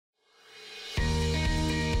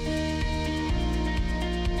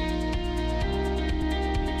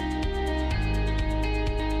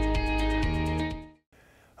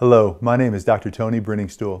Hello, my name is Dr. Tony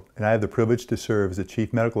Brenningstool, and I have the privilege to serve as the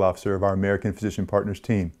Chief Medical Officer of our American Physician Partners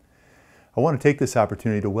team. I want to take this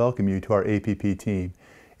opportunity to welcome you to our APP team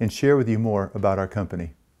and share with you more about our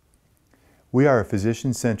company. We are a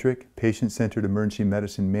physician-centric, patient-centered emergency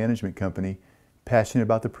medicine management company passionate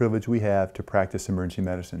about the privilege we have to practice emergency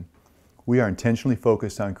medicine. We are intentionally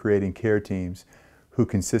focused on creating care teams who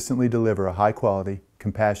consistently deliver a high-quality,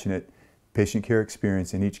 compassionate patient care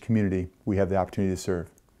experience in each community we have the opportunity to serve.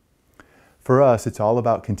 For us, it's all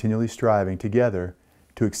about continually striving together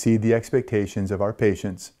to exceed the expectations of our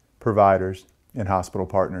patients, providers, and hospital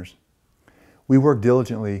partners. We work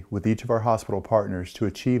diligently with each of our hospital partners to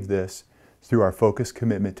achieve this through our focused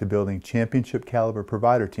commitment to building championship caliber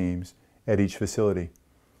provider teams at each facility.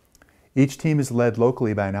 Each team is led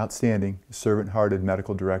locally by an outstanding, servant-hearted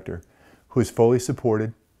medical director who is fully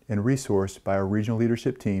supported and resourced by our regional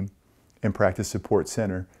leadership team and practice support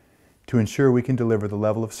center to ensure we can deliver the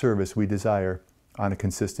level of service we desire on a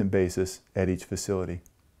consistent basis at each facility.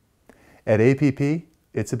 At APP,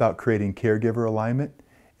 it's about creating caregiver alignment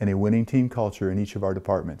and a winning team culture in each of our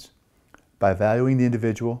departments by valuing the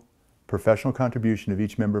individual, professional contribution of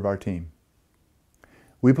each member of our team.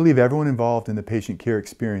 We believe everyone involved in the patient care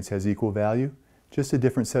experience has equal value, just a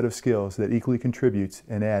different set of skills that equally contributes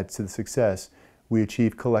and adds to the success we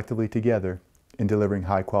achieve collectively together in delivering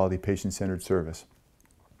high-quality patient-centered service.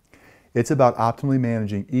 It's about optimally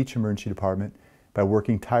managing each emergency department by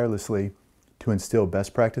working tirelessly to instill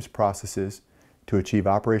best practice processes, to achieve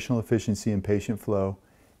operational efficiency and patient flow,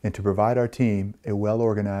 and to provide our team a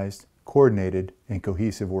well-organized, coordinated, and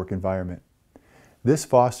cohesive work environment. This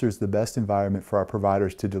fosters the best environment for our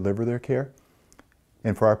providers to deliver their care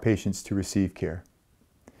and for our patients to receive care.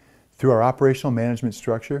 Through our operational management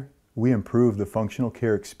structure, we improve the functional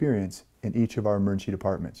care experience in each of our emergency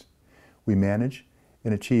departments. We manage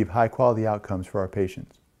and achieve high-quality outcomes for our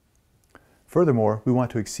patients. Furthermore, we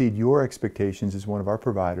want to exceed your expectations as one of our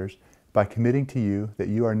providers by committing to you that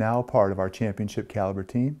you are now a part of our championship caliber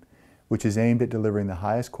team, which is aimed at delivering the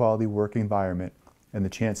highest quality work environment and the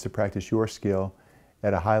chance to practice your skill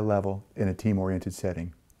at a high level in a team-oriented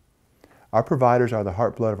setting. Our providers are the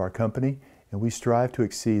heartblood of our company, and we strive to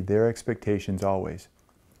exceed their expectations always.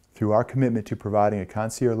 Through our commitment to providing a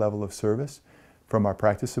concierge level of service from our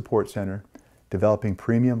practice support center, developing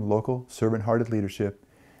premium local servant-hearted leadership,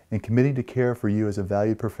 and committing to care for you as a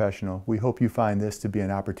valued professional, we hope you find this to be an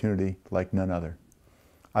opportunity like none other.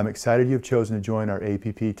 I'm excited you have chosen to join our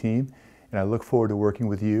APP team, and I look forward to working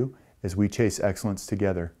with you as we chase excellence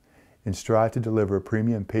together and strive to deliver a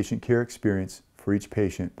premium patient care experience for each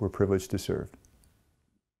patient we're privileged to serve.